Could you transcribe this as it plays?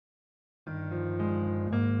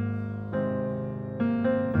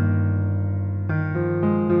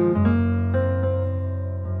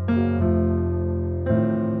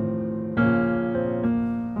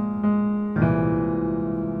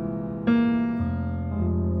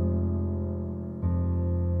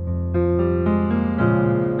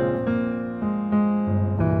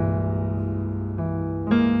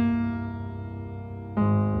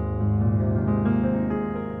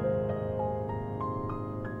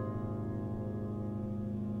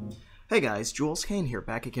Hey guys, Jules Kane here,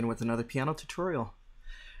 back again with another piano tutorial.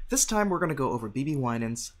 This time we're going to go over BeBe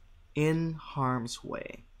Winans' In Harm's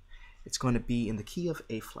Way. It's going to be in the key of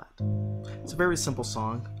A flat. It's a very simple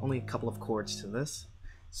song, only a couple of chords to this.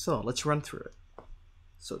 So let's run through it.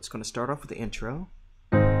 So it's going to start off with the intro.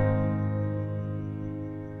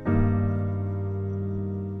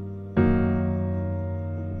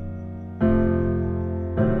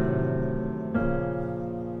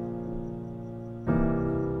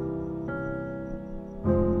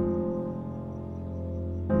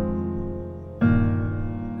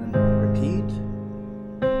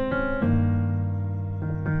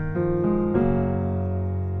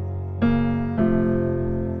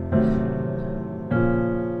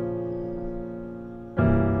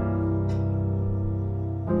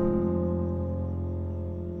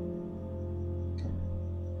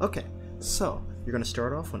 Okay, so you're going to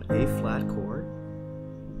start off on A flat chord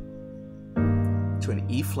to an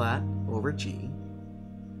E flat over G,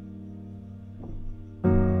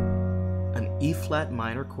 an E flat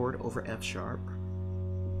minor chord over F sharp,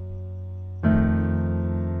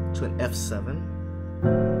 to an F7,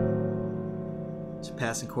 to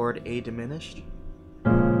passing chord A diminished,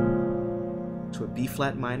 to a B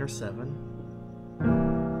flat minor 7,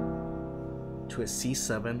 to a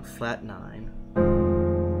C7 flat 9,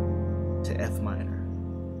 to F minor.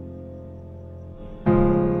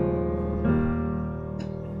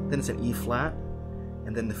 Then it's an E flat,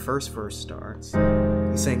 and then the first verse starts.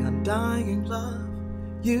 He's saying, undying love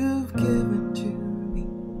you've given to me,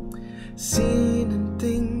 seen in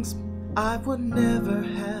things I would never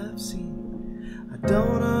have seen. I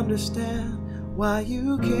don't understand why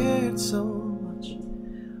you cared so much,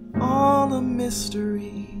 all a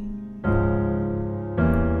mystery.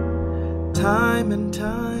 Time and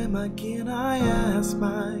time again I ask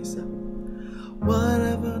myself, what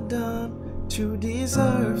have I done to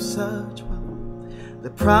deserve such wealth? The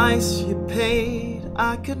price you paid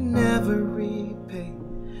I could never repay.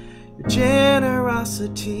 Your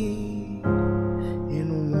generosity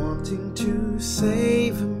in wanting to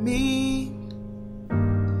save me,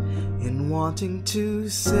 in wanting to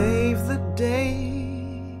save the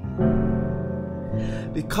day.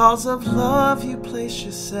 Because of love you place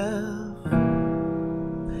yourself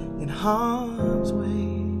in harm's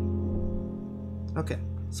way. Okay,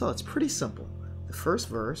 so it's pretty simple. The first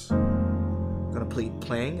verse, I'm going to be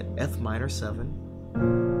playing F minor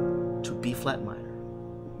 7 to B flat minor.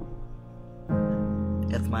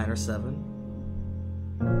 F minor 7,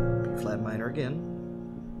 B flat minor again,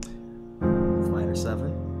 F minor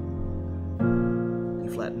 7, B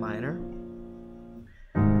flat minor,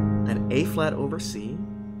 an A flat over C,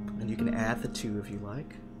 and you can add the 2 if you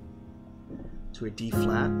like, to a D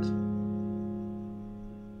flat,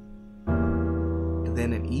 and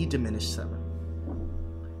then an E diminished 7,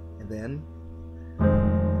 and then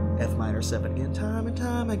F minor 7 again. Time and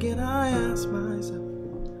time again I ask myself,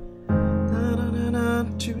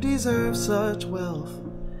 to deserve such wealth,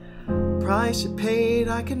 price you paid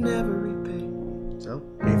I can never repay. So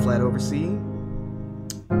A flat over C,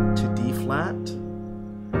 to D flat,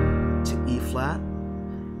 to E flat,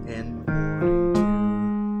 and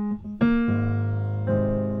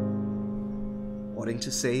wanting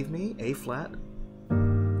to save me, A flat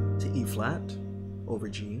to E flat over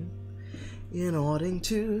G, in wanting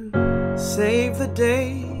to save the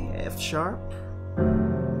day, F sharp,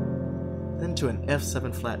 then to an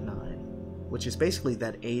F7 flat 9, which is basically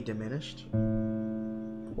that A diminished,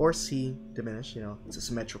 or C diminished, you know, it's a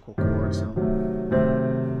symmetrical chord, so.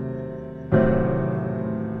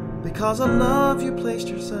 Because of love you placed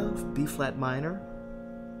yourself, B flat minor.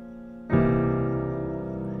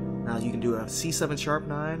 Now you can do a C7 sharp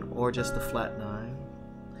 9 or just the flat 9.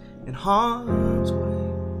 In harm's way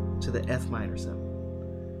to the F minor 7.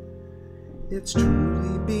 It's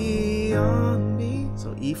truly beyond me.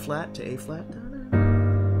 So E flat to A flat.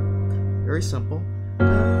 Very simple.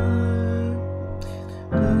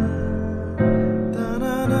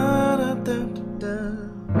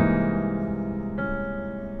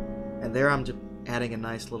 And there I'm just adding a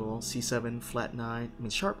nice little C7 flat 9,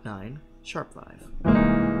 sharp 9, sharp 5.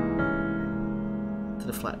 To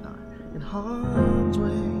the flat 9. In harm's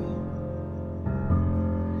way.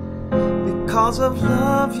 Because of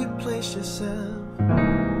love you place yourself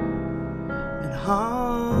in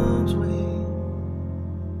harm's way.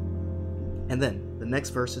 And then the next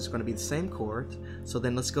verse is going to be the same chord. So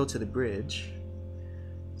then let's go to the bridge.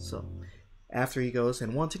 So after he goes,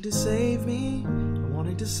 and wanting to save me, and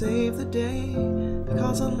wanting to save the day,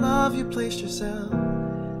 because of love you placed yourself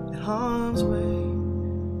in harm's way.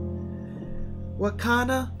 What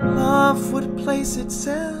kind of love would place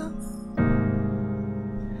itself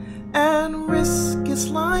risk his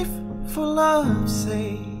life for love's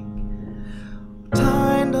sake. What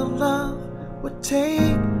kind of love would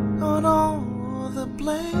take on all the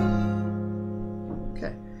blame?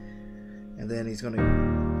 Okay, and then he's gonna,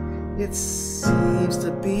 it seems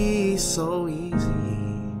to be so easy.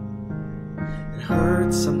 It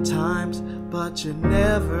hurts sometimes, but you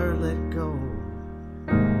never let go.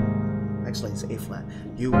 Actually, it's A flat.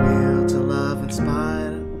 You will to love in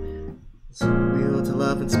spite of, will to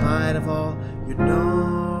love in spite of all you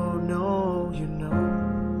know, you know.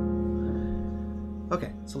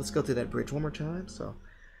 Okay, so let's go through that bridge one more time. So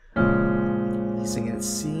he's singing, it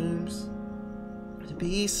seems to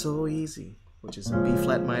be so easy, which is a B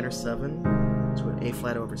flat minor 7 to an A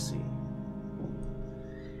flat over C.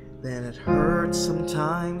 Then it hurts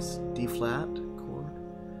sometimes, D flat chord,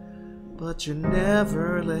 but you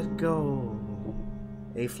never let go,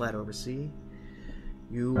 A flat over C.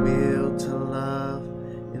 You will to love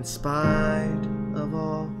in spite of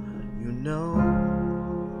all you know,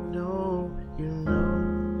 you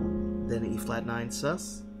know. Then E flat 9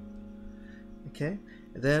 sus. Okay,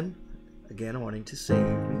 and then again, wanting to save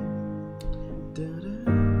me.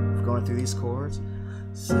 Going through these chords.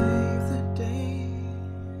 Save the day.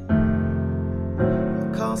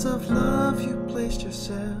 Because of love, you placed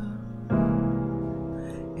yourself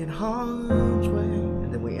in harm's way.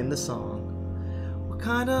 And then we end the song. What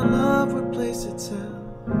kind of love would place itself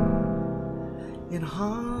in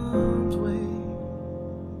harm's way?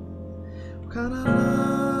 What kind of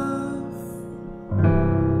love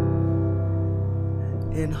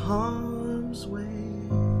in harm's way?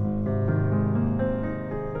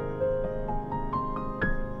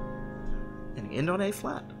 And end on A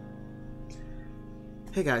flat.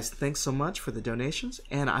 Hey guys, thanks so much for the donations,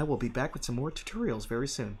 and I will be back with some more tutorials very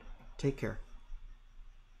soon. Take care.